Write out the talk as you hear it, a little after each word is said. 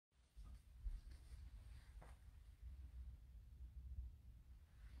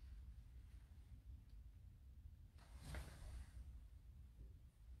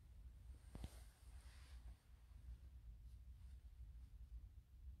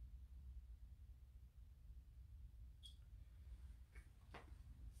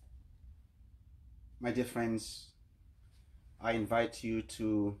My dear friends, I invite you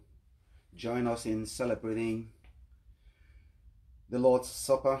to join us in celebrating the Lord's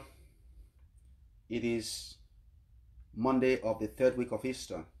Supper. It is Monday of the third week of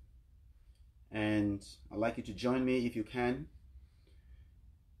Easter, and I'd like you to join me, if you can,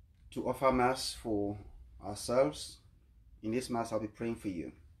 to offer Mass for ourselves. In this Mass, I'll be praying for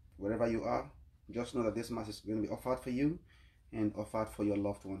you. Wherever you are, just know that this Mass is going to be offered for you and offered for your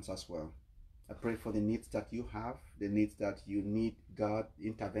loved ones as well. I pray for the needs that you have, the needs that you need God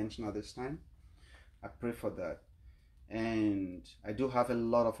intervention at this time. I pray for that. And I do have a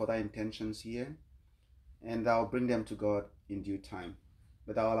lot of other intentions here, and I'll bring them to God in due time.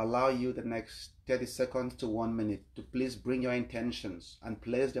 But I'll allow you the next 30 seconds to 1 minute to please bring your intentions and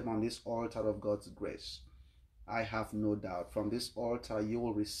place them on this altar of God's grace. I have no doubt from this altar you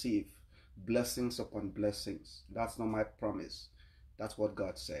will receive blessings upon blessings. That's not my promise. That's what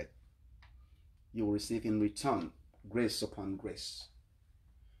God said. You will receive in return grace upon grace.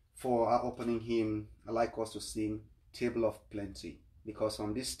 For our opening hymn, I like us to sing Table of Plenty, because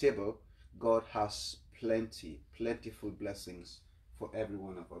on this table, God has plentiful blessings for every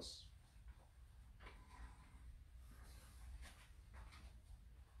one of us.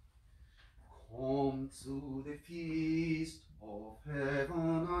 Come to the feast of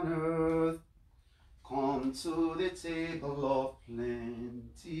heaven and earth. Come to the table of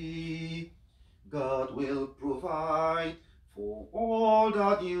plenty. God will provide for all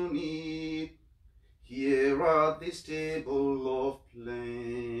that you need here at this table of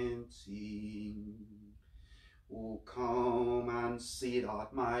plenty. Oh, come and sit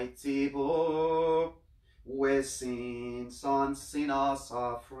at my table, where saints and sinners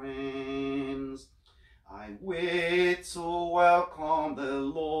are friends. I wait to welcome the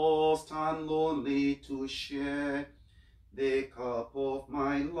lost and lonely to share the cup of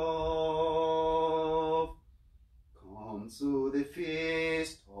my love. Come to the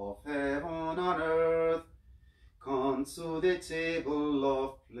feast of heaven and earth. Come to the table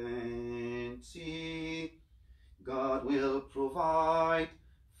of plenty. God will provide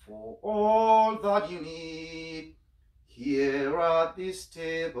for all that you need here at this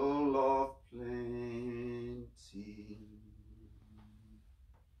table of plenty.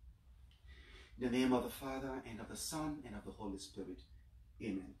 In the name of the Father, and of the Son, and of the Holy Spirit.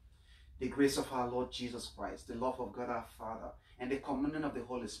 Amen. The grace of our Lord Jesus Christ, the love of God our Father, and the communion of the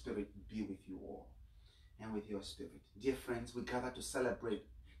Holy Spirit be with you all, and with your spirit. Dear friends, we gather to celebrate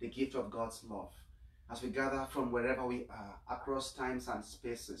the gift of God's love. As we gather from wherever we are, across times and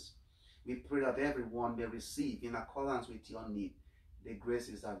spaces, we pray that everyone may receive, in accordance with your need, the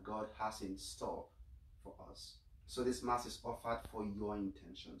graces that God has in store for us. So this Mass is offered for your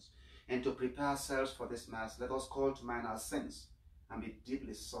intentions. And to prepare ourselves for this Mass, let us call to mind our sins and be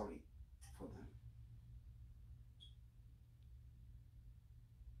deeply sorry for them.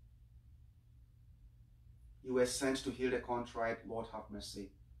 You were sent to heal the contrite. Lord, have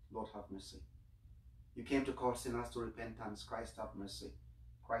mercy. Lord, have mercy. You came to call sinners to repentance. Christ, have mercy.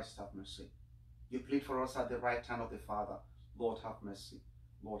 Christ, have mercy. You plead for us at the right hand of the Father. Lord, have mercy.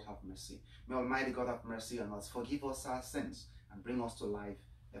 Lord, have mercy. May Almighty God have mercy on us, forgive us our sins, and bring us to life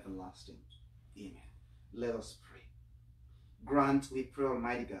everlasting. Amen. Let us pray. Grant, we pray,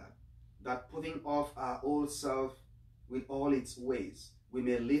 Almighty God, that putting off our old self with all its ways, we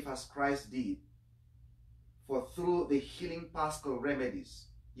may live as Christ did. For through the healing paschal remedies,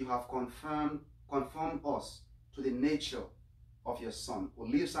 you have conformed us to the nature of your Son, who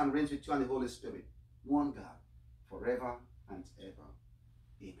lives and reigns with you and the Holy Spirit, one God, forever and ever.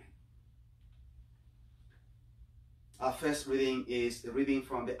 Amen. Our first reading is a reading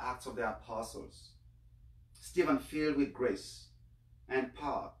from the Acts of the Apostles. Stephen, filled with grace and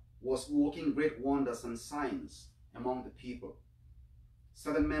power, was working great wonders and signs among the people.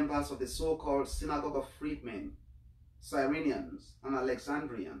 Certain members of the so-called synagogue of freedmen, Cyrenians and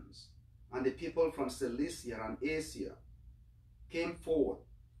Alexandrians, and the people from Cilicia and Asia came forward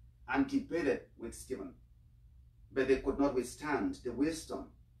and debated with Stephen, but they could not withstand the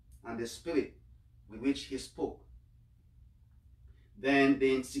wisdom and the spirit with which he spoke. Then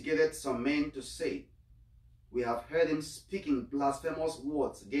they instigated some men to say, "We have heard him speaking blasphemous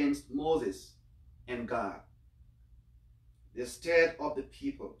words against Moses and God." They stirred up the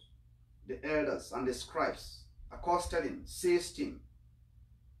people, the elders and the scribes, accosted him, seized him,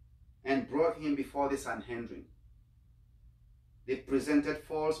 and brought him before the Sanhedrin. They presented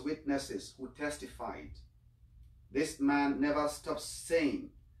false witnesses who testified, "This man never stops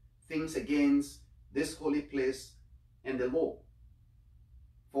saying things against this holy place and the law.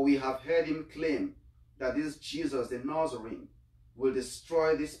 For we have heard him claim that this Jesus the Nazarene will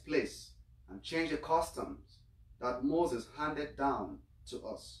destroy this place and change the customs that Moses handed down to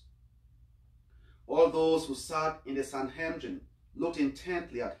us. All those who sat in the Sanhedrin looked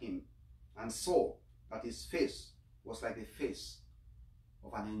intently at him and saw that his face was like the face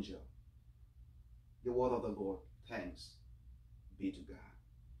of an angel. The word of the Lord. Thanks be to God.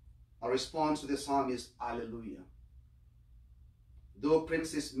 Our response to the psalm is Hallelujah. Though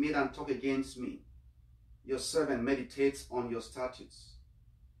princes meet and talk against me, your servant meditates on your statutes.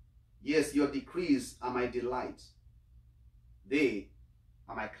 Yes, your decrees are my delight. They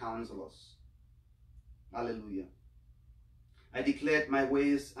are my counselors. Hallelujah. I declared my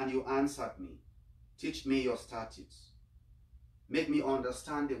ways and you answered me. Teach me your statutes. Make me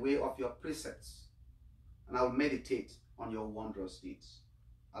understand the way of your precepts, and I will meditate on your wondrous deeds.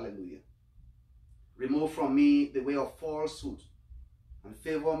 Hallelujah. Remove from me the way of falsehood and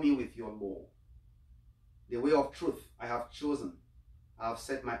favor me with your law. The way of truth I have chosen. I have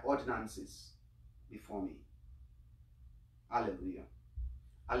set my ordinances before me. Hallelujah.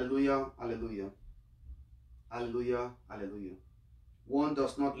 Hallelujah. Hallelujah. Hallelujah. Hallelujah. One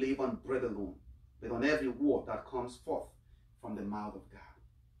does not live on bread alone, but on every word that comes forth from the mouth of God.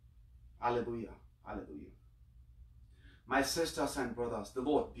 Hallelujah. Hallelujah. My sisters and brothers, the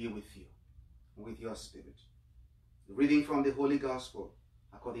Lord be with you and with your spirit. The reading from the Holy Gospel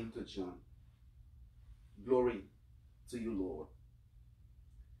according to John. Glory to you, Lord.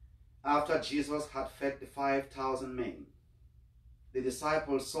 After Jesus had fed the 5,000 men, the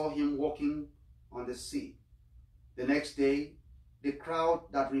disciples saw him walking on the sea. The next day, the crowd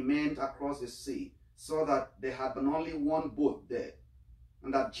that remained across the sea saw that there had been only one boat there,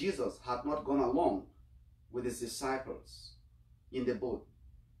 and that Jesus had not gone along with his disciples in the boat,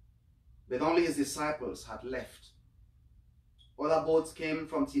 but only his disciples had left. Other boats came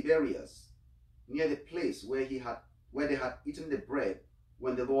from Tiberias, near the place where they had eaten the bread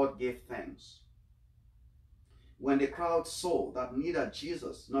when the Lord gave thanks. When the crowd saw that neither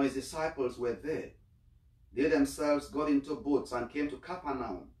Jesus nor his disciples were there, they themselves got into boats and came to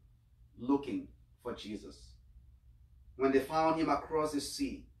Capernaum looking for Jesus. When they found him across the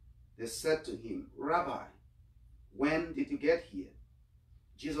sea, they said to him, Rabbi, when did you get here?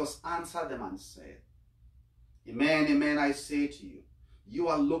 Jesus answered them and said, Amen, amen, I say to you, you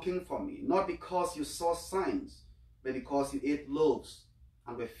are looking for me, not because you saw signs, but because you ate loaves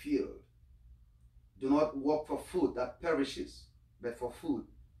and were filled. Do not work for food that perishes, but for food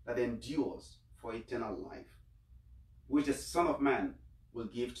that endures for eternal life, which the Son of Man will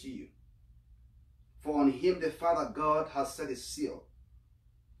give to you. For on him the Father God has set his seal.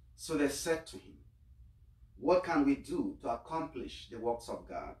 So they said to him, What can we do to accomplish the works of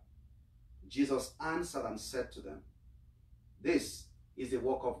God? Jesus answered and said to them, This is the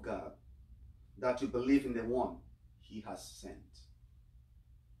work of God, that you believe in the one he has sent.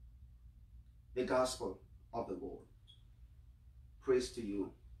 The Gospel of the Lord. Praise to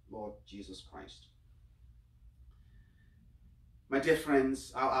you, Lord Jesus Christ. My dear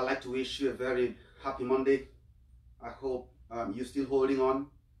friends, I'd like to wish you a very happy Monday. I hope you're still holding on.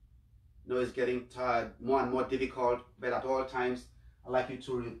 I know it's getting tired, more and more difficult, but at all times, I'd like you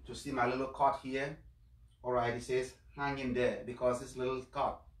to see my little cot here. All right, it says hang in there, because this little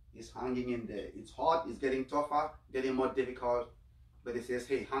cot is hanging in there. It's hot, it's getting tougher, getting more difficult, but it says,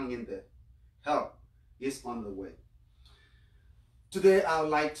 hey, hang in there. Help is on the way. Today, I would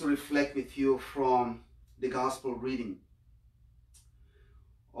like to reflect with you from the gospel reading.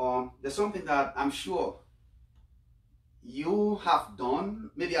 There's something that I'm sure you have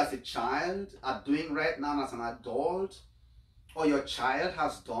done, maybe as a child, are doing right now as an adult, or your child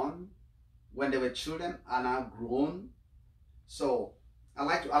has done when they were children and are grown. So I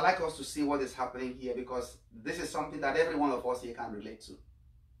like us to see what is happening here, because this is something that every one of us here can relate to.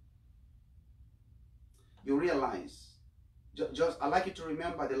 You realize, I'd like you to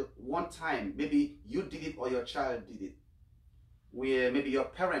remember the one time, maybe you did it or your child did it, where maybe your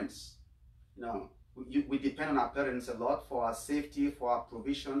parents, we depend on our parents a lot for our safety, for our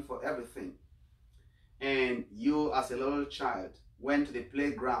provision, for everything. And you as a little child went to the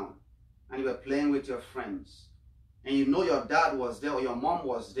playground and you were playing with your friends. And you know your dad was there, or your mom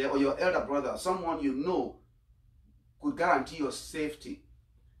was there, or your elder brother, someone you know could guarantee your safety.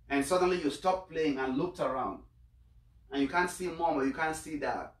 And suddenly you stopped playing and looked around, and you can't see mom or you can't see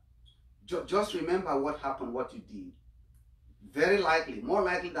dad. Just remember what happened, what you did. Very likely, more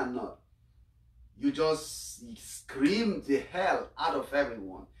likely than not, you just screamed the hell out of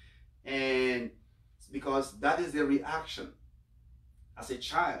everyone. And because that is the reaction. As a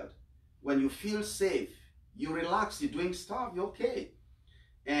child, when you feel safe, you relax, you're doing stuff, you're okay.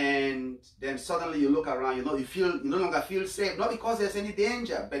 And then suddenly you look around, you no longer feel safe, not because there's any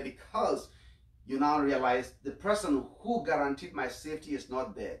danger, but because you now realize the person who guaranteed my safety is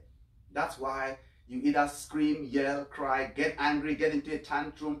not there. That's why you either scream, yell, cry, get angry, get into a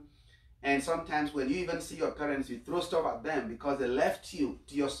tantrum. And sometimes when you even see your parents, you throw stuff at them because they left you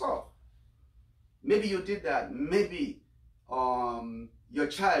to yourself. Maybe you did that. Maybe your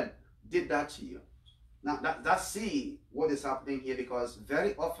child did that to you. Now, that's see what is happening here, because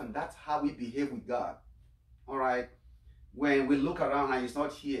very often that's how we behave with God. All right? When we look around and he's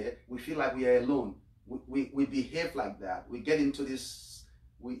not here, we feel like we are alone. We behave like that. We get into this,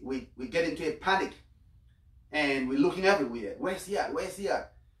 we get into a panic, and we're looking everywhere. Where's he at? Where's he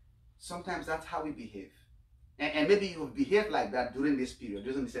at? Sometimes that's how we behave. And maybe you've behaved like that during this period,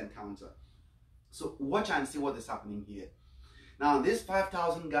 during this encounter. So watch and see what is happening here. Now, these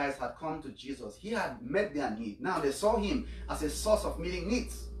 5,000 guys had come to Jesus. He had met their need. Now, they saw him as a source of meeting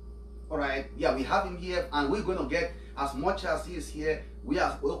needs. All right, yeah, we have him here, and we're going to get as much as he is here. We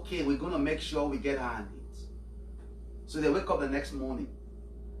are okay. We're going to make sure we get our needs. So they wake up the next morning.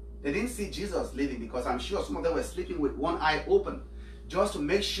 They didn't see Jesus leaving, because I'm sure some of them were sleeping with one eye open, just to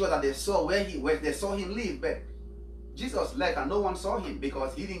make sure that they saw where they saw him leave. But Jesus left, and no one saw him,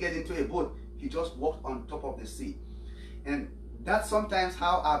 because he didn't get into a boat. He just walked on top of the sea. And that's sometimes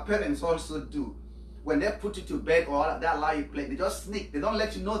how our parents also do. When they put you to bed or they allow you play, they just sneak. They don't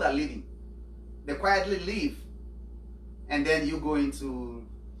let you know they're leaving. They quietly leave. And then you go into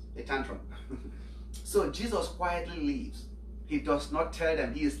a tantrum. So Jesus quietly leaves. He does not tell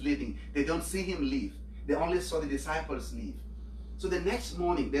them he is leaving. They don't see him leave. They only saw the disciples leave. So the next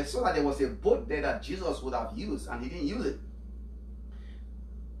morning, they saw that there was a boat there that Jesus would have used, and he didn't use it.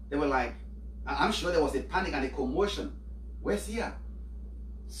 They were like, I'm sure there was a panic and a commotion. Where's he at?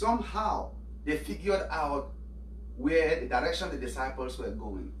 Somehow they figured out where the direction the disciples were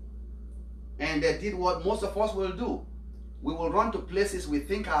going. And they did what most of us will do. We will run to places we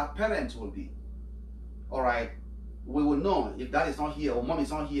think our parents will be. All right. We will know if dad is not here or mom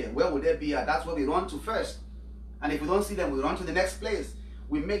is not here. Where would they be at? That's where we run to first. And if we don't see them, we run to the next place.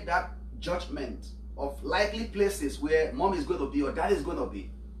 We make that judgment of likely places where mom is going to be or dad is going to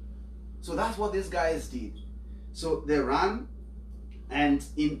be. So that's what these guys did. So they ran and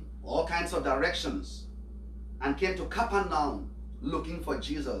in all kinds of directions and came to Capernaum looking for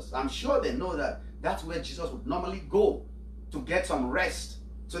Jesus. I'm sure they know that that's where Jesus would normally go to get some rest.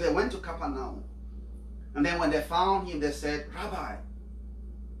 So they went to Capernaum. And then when they found him, they said, Rabbi.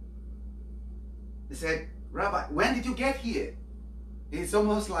 They said, Rabbi, when did you get here? It's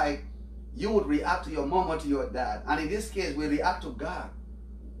almost like you would react to your mom or to your dad. And in this case, we react to God.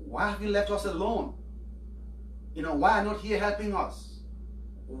 Why have you left us alone? You know, why are you not here helping us?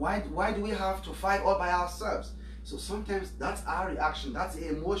 Why do we have to fight all by ourselves? So sometimes that's our reaction. That's the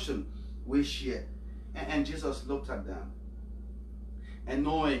emotion we share. And Jesus looked at them. And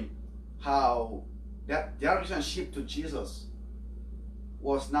knowing how that their relationship to Jesus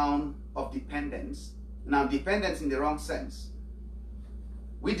was now of dependence. Now, dependence in the wrong sense.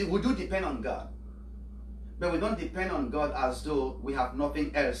 We do depend on God. But we don't depend on God as though we have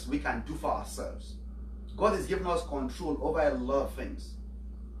nothing else we can do for ourselves. God has given us control over a lot of things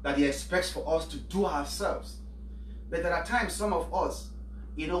that he expects for us to do ourselves. But there are times some of us,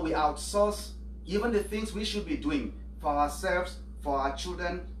 we outsource even the things we should be doing for ourselves, for our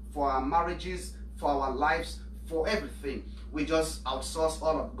children, for our marriages, for our lives, for everything. We just outsource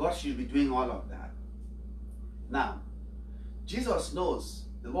all of God should be doing all of that. Now, Jesus knows,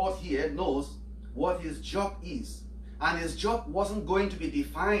 the Lord here knows what his job is. And his job wasn't going to be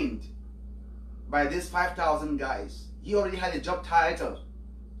defined by these 5,000 guys. He already had a job title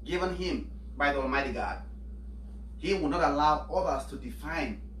given him by the Almighty God. He would not allow others to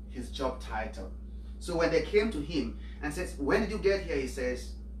define his job title. So when they came to him and said, when did you get here? He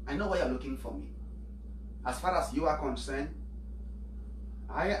says, I know why you're looking for me. As far as you are concerned,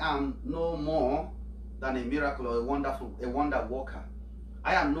 I am no more than a miracle or a wonder worker.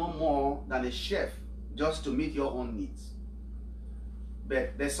 I am no more than a chef just to meet your own needs.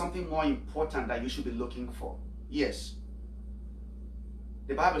 But there's something more important that you should be looking for. Yes.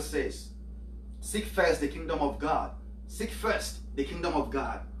 The Bible says, seek first the kingdom of God. Seek first the kingdom of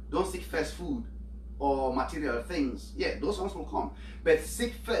God. Don't seek first food or material things. Yeah, those ones will come. But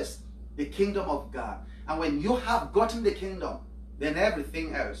seek first the kingdom of God. And when you have gotten the kingdom, then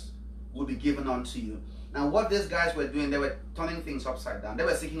everything else will be given unto you. Now, what these guys were doing, they were turning things upside down. They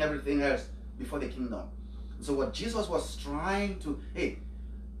were seeking everything else before the kingdom. So what Jesus was trying to, hey,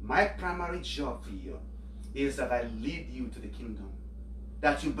 my primary job for you is that I lead you to the kingdom.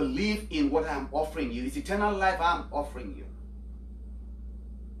 That you believe in what I'm offering you. It's eternal life I'm offering you.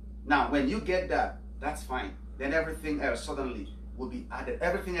 Now, when you get that, that's fine. Then everything else suddenly will be added.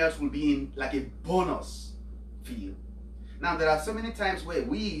 Everything else will be in like a bonus for you. Now, there are so many times where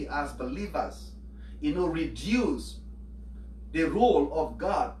we as believers, reduce the role of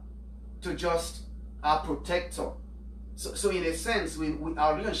God to just our protector. So in a sense,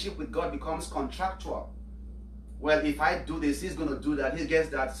 our relationship with God becomes contractual. Well, if I do this, he's going to do that, he gets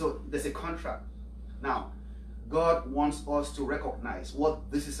that, so there's a contract. Now, God wants us to recognize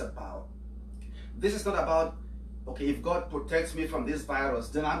what this is about. This is not about, okay, if God protects me from this virus,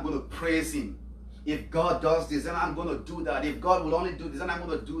 then I'm going to praise him. If God does this, then I'm going to do that. If God will only do this, then I'm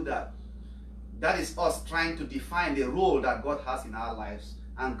going to do that. That is us trying to define the role that God has in our lives.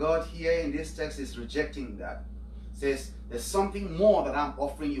 And God here in this text is rejecting that. Says, there's something more that I'm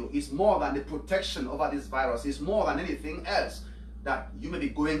offering you. It's more than the protection over this virus. It's more than anything else that you may be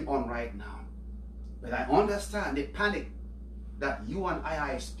going on right now. But I understand the panic that you and I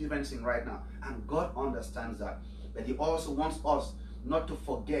are experiencing right now. And God understands that. But he also wants us not to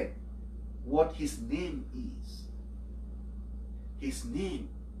forget what his name is. His name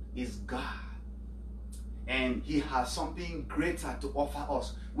is God. And he has something greater to offer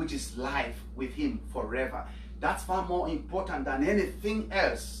us, which is life with him forever. That's far more important than anything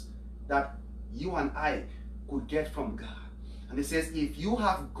else that you and I could get from God. And it says, if you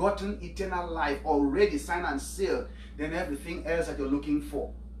have gotten eternal life already signed and sealed, then everything else that you're looking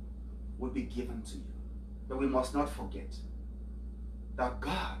for will be given to you. But we must not forget that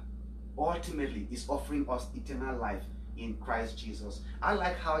God ultimately is offering us eternal life in Christ Jesus. I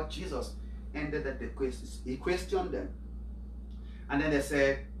like how Jesus ended the questions. He questioned them. And then they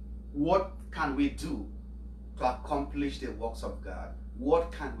said, what can we do to accomplish the works of God?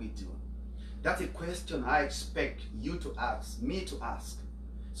 What can we do? That's a question I expect you to ask, me to ask.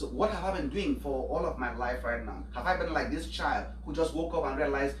 So what have I been doing for all of my life right now? Have I been like this child who just woke up and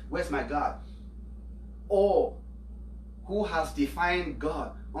realized, where's my God? Or who has defined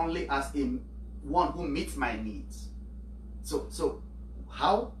God only as one who meets my needs? So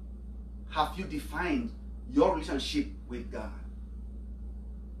how have you defined your relationship with God?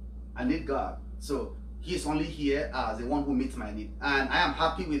 I need God. So he's only here as the one who meets my need. And I am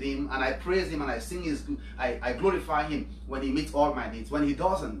happy with him, and I praise him, and I sing his, I glorify him when he meets all my needs. When he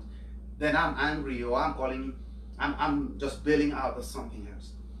doesn't, then I'm angry, or I'm calling, I'm just bailing out or something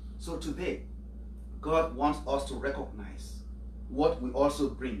else. So today, God wants us to recognize what we also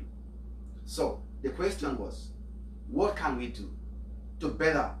bring. So the question was, what can we do to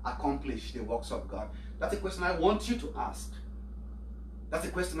better accomplish the works of God? That's a question I want you to ask. That's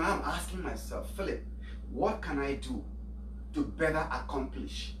a question I'm asking myself. Philip, what can I do to better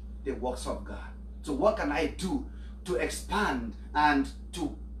accomplish the works of God? So what can I do to expand and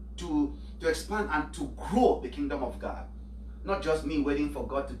to expand and to grow the kingdom of God? Not just me waiting for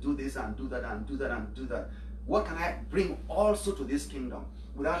God to do this and do that and do that and do that. What can I bring also to this kingdom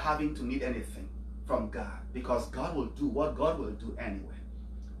without having to need anything from God? Because God will do what God will do anyway.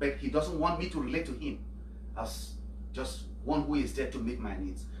 But he doesn't want me to relate to him as just one who is there to meet my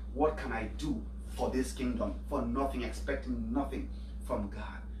needs. What can I do for this kingdom? For nothing, expecting nothing from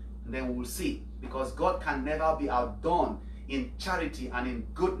God. And then we will see. Because God can never be outdone in charity and in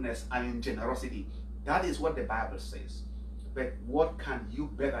goodness and in generosity. That is what the Bible says. But what can you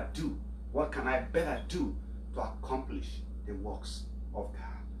better do? What can I better do to accomplish the works of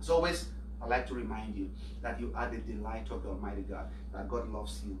God? As always, I'd like to remind you that you are the delight of the Almighty God, that God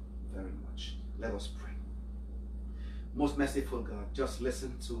loves you very much. Let us pray. Most merciful God, just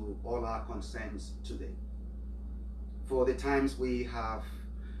listen to all our concerns today. For the times we have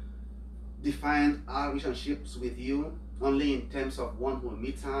defined our relationships with you only in terms of one who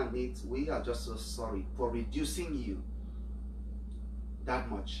meets our needs, we are just so sorry for reducing you that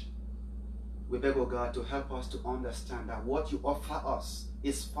much. We beg, oh God, to help us to understand that what you offer us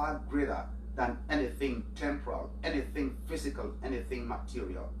is far greater than anything temporal, anything physical, anything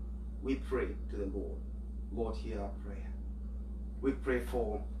material. We pray to the Lord. Lord, hear our prayer. We pray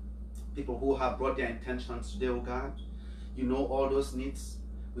for people who have brought their intentions today, oh God. You know all those needs.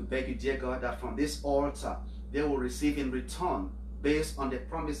 We beg you, dear God, that from this altar, they will receive in return, based on the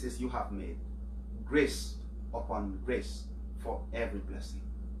promises you have made, grace upon grace for every blessing.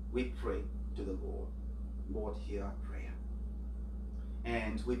 We pray to the Lord. Lord, hear our prayer.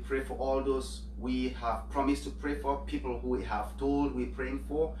 And we pray for all those we have promised to pray for, people who we have told we're praying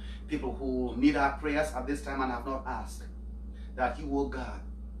for, people who need our prayers at this time and have not asked, that you, O God,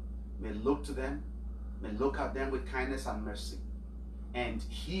 may look to them, may look at them with kindness and mercy, and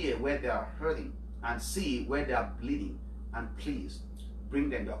hear where they are hurting, and see where they are bleeding, and please bring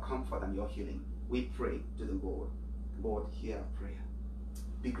them your comfort and your healing. We pray to the Lord. Lord, hear our prayer.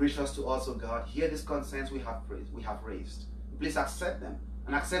 Be gracious to us, O God. Hear these concerns we have raised. Please accept them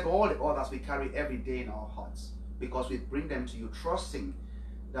and accept all the others we carry every day in our hearts, because we bring them to you, trusting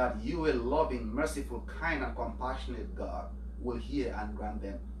that you, a loving, merciful, kind, and compassionate God, will hear and grant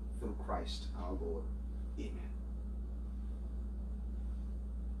them through Christ our Lord. Amen.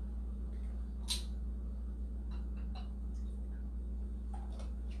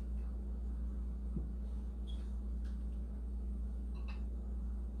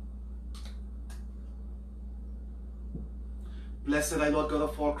 Blessed are Lord God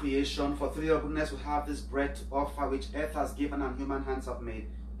of all creation, for through your goodness we have this bread to offer, which earth has given and human hands have made.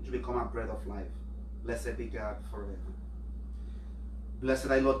 It will become a bread of life. Blessed be God forever. Blessed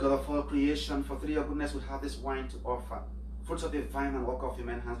are Lord God of all creation, for through your goodness we have this wine to offer. Fruits of the vine and work of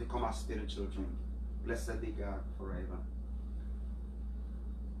human hands become our spiritual drink. Blessed be God forever.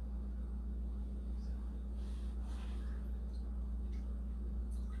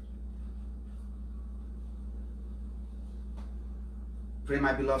 Pray,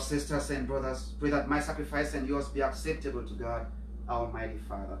 my beloved sisters and brothers, pray that my sacrifice and yours be acceptable to God, our Almighty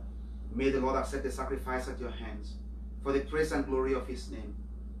Father. May the Lord accept the sacrifice at your hands, for the praise and glory of his name,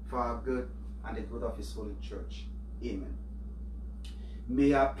 for our good and the good of his holy church. Amen.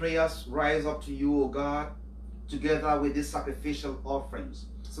 May our prayers rise up to you, O God, together with these sacrificial offerings,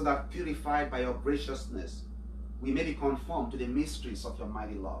 so that purified by your graciousness, we may be conformed to the mysteries of your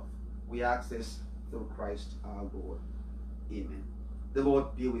mighty love. We ask this through Christ our Lord. Amen. The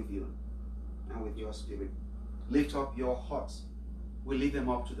Lord be with you and with your spirit. Lift up your hearts. We lift them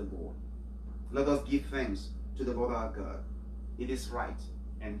up to the Lord. Let us give thanks to the Lord our God. It is right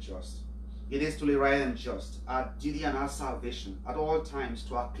and just. It is truly right and just, our duty and our salvation at all times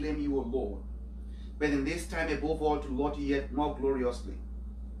to acclaim you, O Lord. But in this time above all to laud you yet more gloriously,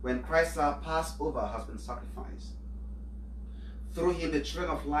 when Christ our Passover has been sacrificed. Through him the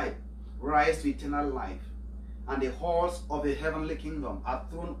children of light rise to eternal life, and the halls of the heavenly kingdom are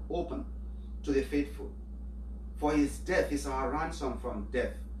thrown open to the faithful. For his death is our ransom from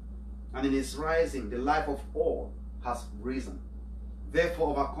death, and in his rising the life of all has risen.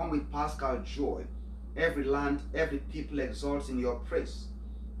 Therefore, overcome with paschal joy, every land, every people exalts in your praise,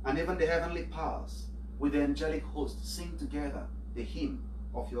 and even the heavenly powers with the angelic host sing together the hymn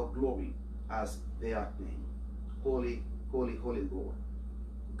of your glory as they acclaim. Holy, holy, holy Lord,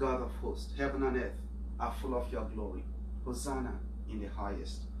 God of hosts, heaven and earth are full of your glory. Hosanna in the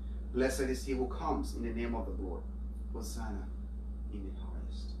highest. Blessed is he who comes in the name of the Lord. Hosanna in the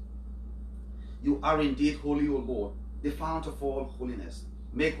highest. You are indeed holy, O Lord, the fount of all holiness.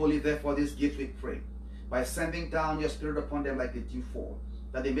 Make holy therefore this gift, we pray, by sending down your Spirit upon them like the dewfall,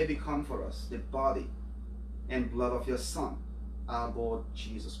 that they may become for us the body and blood of your Son, our Lord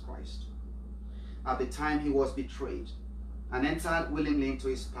Jesus Christ. At the time he was betrayed and entered willingly into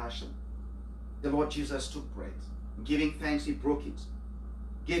his passion, the Lord Jesus took bread. Giving thanks, he broke it,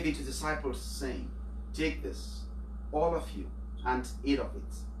 gave it to the disciples, saying, "Take this, all of you, and eat of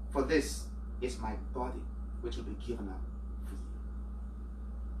it, for this is my body, which will be given up for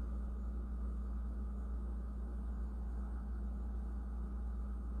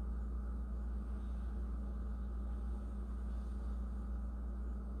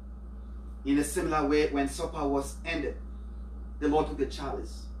you." In a similar way, when supper was ended, the Lord took the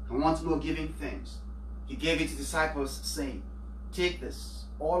chalice, and once more giving thanks, he gave it to the disciples, saying, "Take this,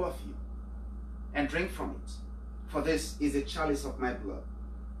 all of you, and drink from it, for this is the chalice of my blood,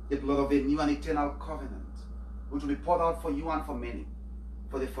 the blood of a new and eternal covenant, which will be poured out for you and for many,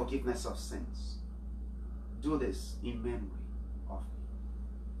 for the forgiveness of sins. Do this in memory of me."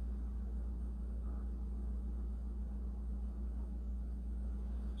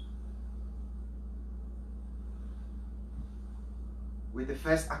 With the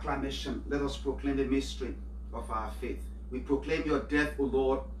first acclamation, let us proclaim the mystery of our faith. We proclaim your death, O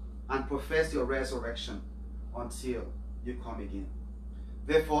Lord, and profess your resurrection until you come again.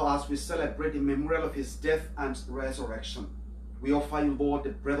 Therefore, as we celebrate the memorial of his death and resurrection, we offer you, Lord,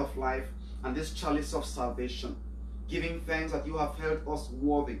 the bread of life and this chalice of salvation, giving thanks that you have held us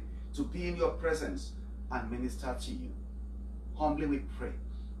worthy to be in your presence and minister to you. Humbly we pray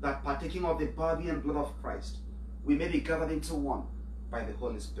that, partaking of the body and blood of Christ, we may be gathered into one by the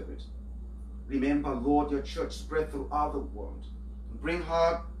Holy Spirit. Remember, Lord, your church spread throughout the world. Bring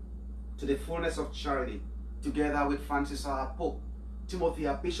her to the fullness of charity, together with Francis our Pope, Timothy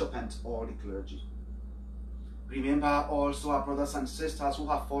our Bishop, and all the clergy. Remember also our brothers and sisters who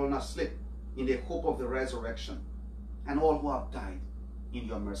have fallen asleep in the hope of the resurrection, and all who have died in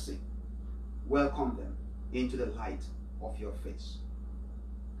your mercy. Welcome them into the light of your face.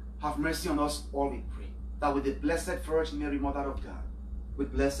 Have mercy on us all, we pray, that with the Blessed Virgin Mary, Mother of God,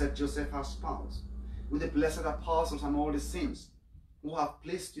 with blessed Joseph our spouse, with the blessed apostles and all the saints who have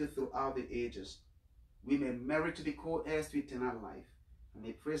pleased you throughout the ages, we may merit to be co-heirs to eternal life, and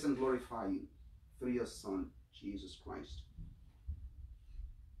may praise and glorify you through your Son, Jesus Christ.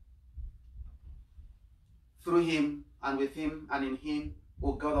 Through him, and with him, and in him,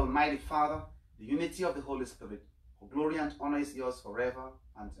 O God Almighty Father, the unity of the Holy Spirit, for glory and honor is yours forever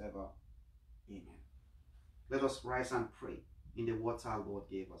and ever. Amen. Let us rise and pray in the words our Lord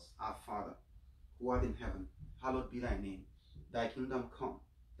gave us. Our Father, who art in heaven, hallowed be thy name. Thy kingdom come,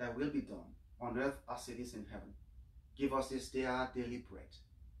 thy will be done, on earth as it is in heaven. Give us this day our daily bread,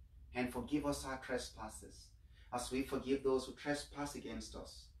 and forgive us our trespasses, as we forgive those who trespass against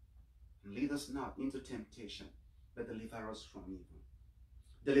us. And lead us not into temptation, but deliver us from evil.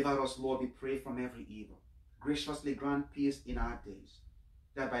 Deliver us, Lord, we pray, from every evil. Graciously grant peace in our days,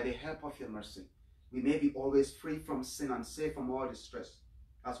 that by the help of your mercy, we may be always free from sin and safe from all distress,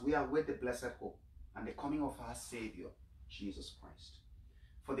 as we await the blessed hope and the coming of our Savior, Jesus Christ.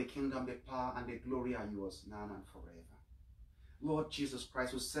 For the kingdom, the power, and the glory are yours, now and forever. Lord Jesus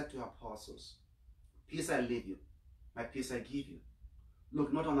Christ, who said to your apostles, peace I leave you, my peace I give you.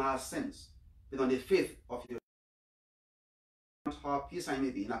 Look not on our sins, but on the faith of your how peace I may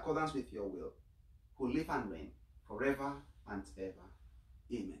be in accordance with your will, who live and reign forever and ever.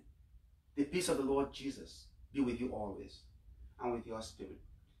 Amen. The peace of the Lord Jesus be with you always, and with your spirit.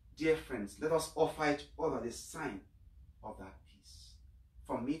 Dear friends, let us offer each other the sign of that peace.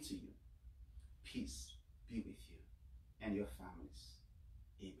 From me to you, peace be with you and your families.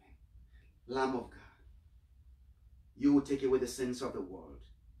 Amen. Lamb of God, you will take away the sins of the world.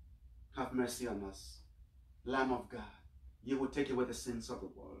 Have mercy on us. Lamb of God, you will take away the sins of the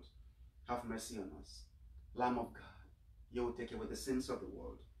world. Have mercy on us. Lamb of God, you will take away the sins of the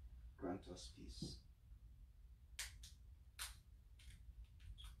world. Grant us peace.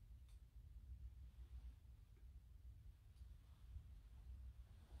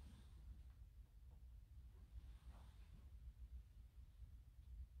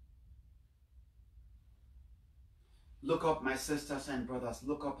 Look up, my sisters and brothers.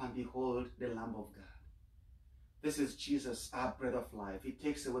 Look up and behold the Lamb of God. This is Jesus, our bread of life. He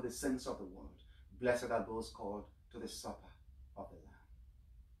takes away the sins of the world. Blessed are those called to the supper of the Lamb.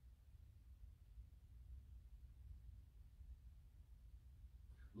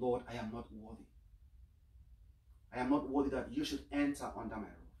 Lord, I am not worthy. I am not worthy that you should enter under my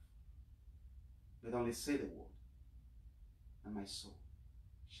roof. But only say the word, and my soul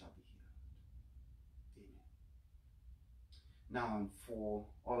shall be healed. Amen. Now, for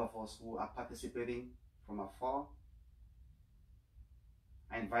all of us who are participating from afar,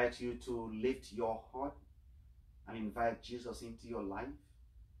 I invite you to lift your heart and invite Jesus into your life.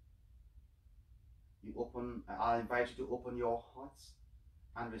 I invite you to open your hearts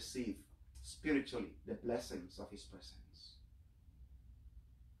and receive spiritually the blessings of his presence.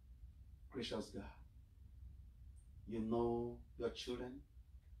 Gracious God, you know your children,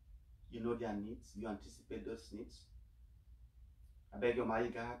 you know their needs, you anticipate those needs. I beg you, mighty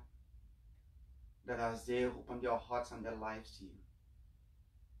God, that as they open their hearts and their lives to you,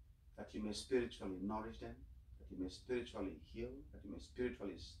 that you may spiritually nourish them, that you may spiritually heal, that you may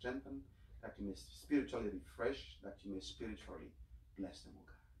spiritually strengthen, that you may spiritually refresh, that you may spiritually bless them, O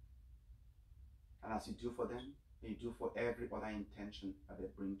God. And as you do for them, may you do for every other intention that they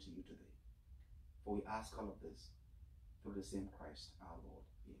bring to you today. For we ask all of this through the same Christ our Lord.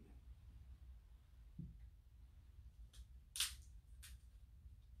 Amen.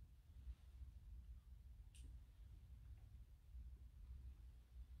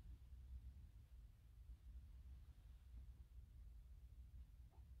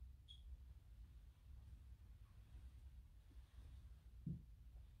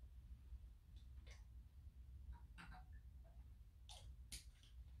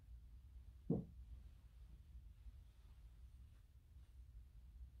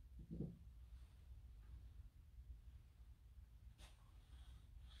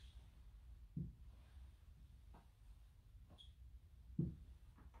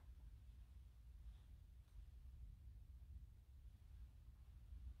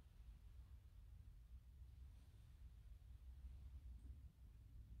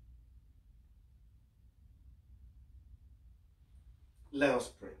 Let us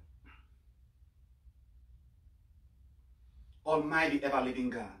pray. Almighty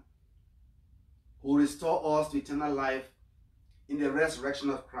ever-living God, who restore us to eternal life in the resurrection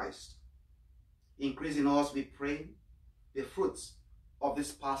of Christ, increase in us, we pray, the fruits of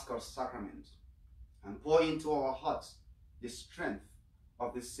this Paschal sacrament, and pour into our hearts the strength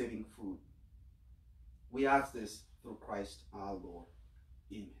of this saving food. We ask this through Christ our Lord.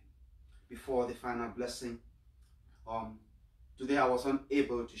 Amen. before the final blessing. Today I was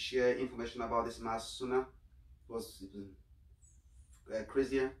unable to share information about this mass sooner. It was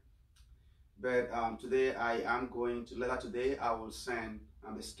crazier. But today I am going to, later today I will send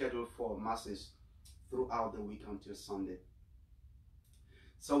the schedule for masses throughout the week until Sunday.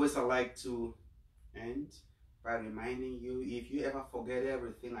 So always I like to end by reminding you, if you ever forget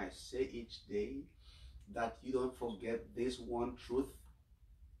everything I say each day, that you don't forget this one truth.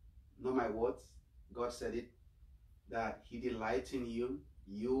 Not my words, God said it, that He delights in you.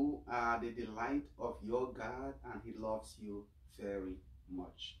 You are the delight of your God, and He loves you very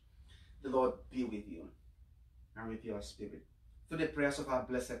much. The Lord be with you and with your spirit, through the prayers of our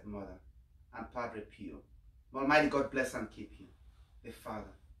Blessed Mother and Padre Pio. Almighty God bless and keep you, the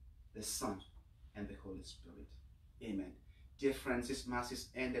Father, the Son, and the Holy Spirit. Amen. Dear friends, this Mass is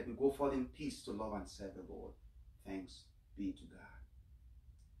ended. We go forth in peace to love and serve the Lord. Thanks be to God.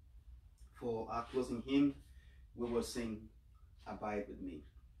 For our closing hymn, we will sing Abide With Me.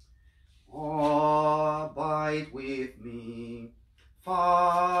 Abide with me,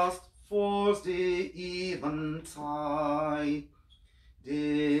 fast falls the eventide,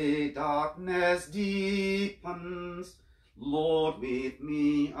 the darkness deepens, Lord, with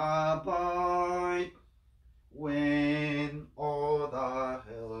me abide. When other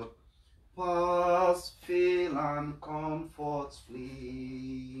helpers fail and comforts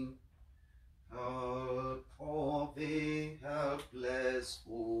flee, help of the helpless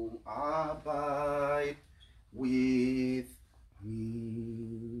who abide with me.